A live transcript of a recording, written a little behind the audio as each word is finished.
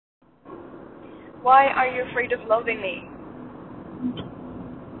Why are you afraid of loving me?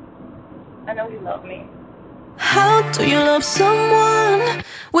 I know you love me. How do you love someone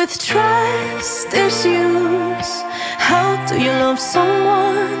with trust issues? How do you love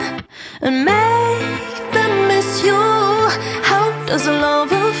someone and make them miss you? How does a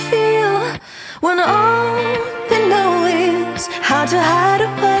lover feel when all they know is how to hide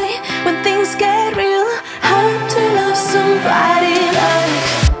away when things get real? How to love somebody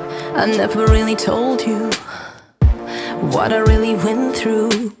like I never really told you what I really went through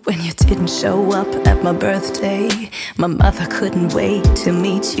when you didn't show up at my birthday. My mother couldn't wait to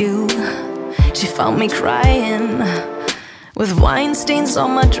meet you. She found me crying with wine stains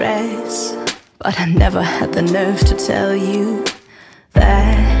on my dress, but I never had the nerve to tell you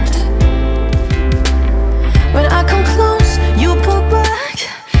that when I come close, you pull back.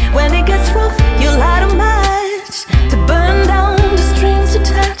 When it gets rough, you light a match to burn down the strings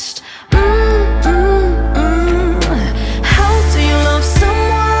attached.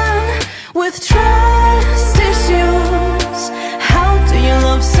 With trust issues, how do you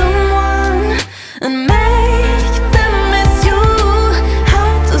love someone and make them miss you? How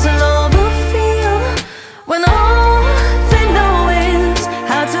does a lover feel when all they know is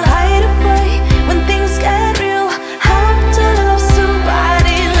how to hide away when things get real? How to love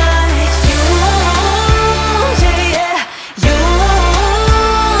somebody like you? Yeah, yeah, you,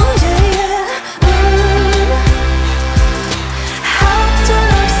 yeah, yeah. How to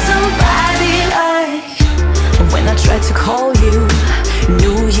love somebody when I tried to call you,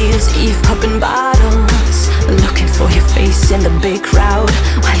 New Year's Eve popping bottles, looking for your face in the big crowd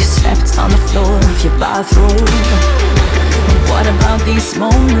while you slept on the floor of your bathroom. What about these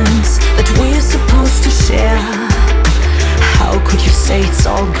moments that we're supposed to share? How could you say it's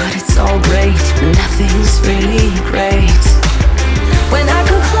all good, it's all great, but nothing's really great? When I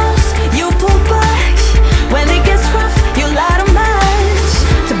come close, you pull back. When it gets rough, you light a match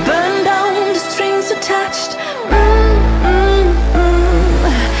to burn down the strings attached.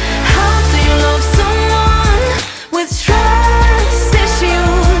 How do you love someone with trust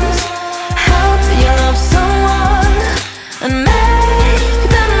issues? How do you love someone and make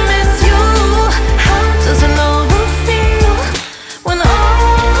them miss you? How does a lover feel when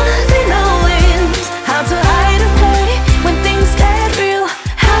all they know is how to hide away when things get real?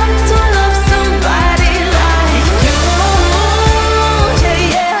 How do I love somebody like you? Yeah,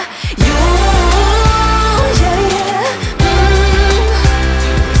 yeah, you, yeah, yeah.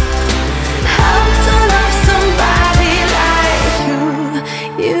 How to love somebody like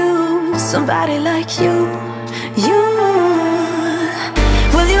you, somebody like you.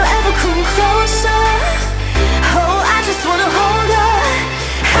 Will you ever come closer? Oh, I just wanna hold her.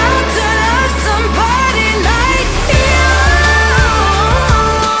 How to love somebody like you?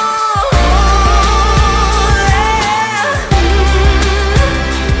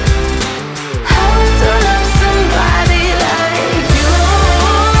 How to love somebody like you?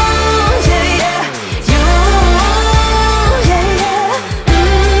 Yeah, yeah, you, yeah, yeah.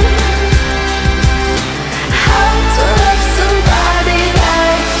 How to love somebody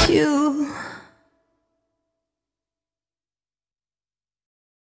like you?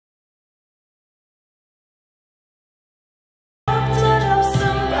 How to love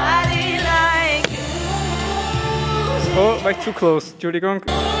somebody like you? Oh, war ich zu close. Entschuldigung.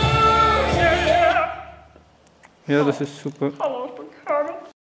 Ja, das ist super.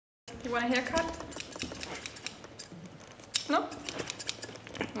 You want a haircut? No?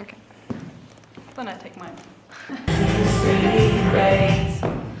 Okay. Then I take mine. It's really great.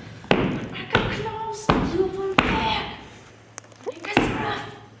 I got close. You were there. It gets rough.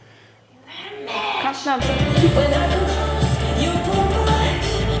 Ganz schnell. When I come close, you pull back.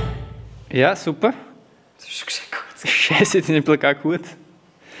 Ja, super. Das ist schon gut. Scheiße, die sind gar gut.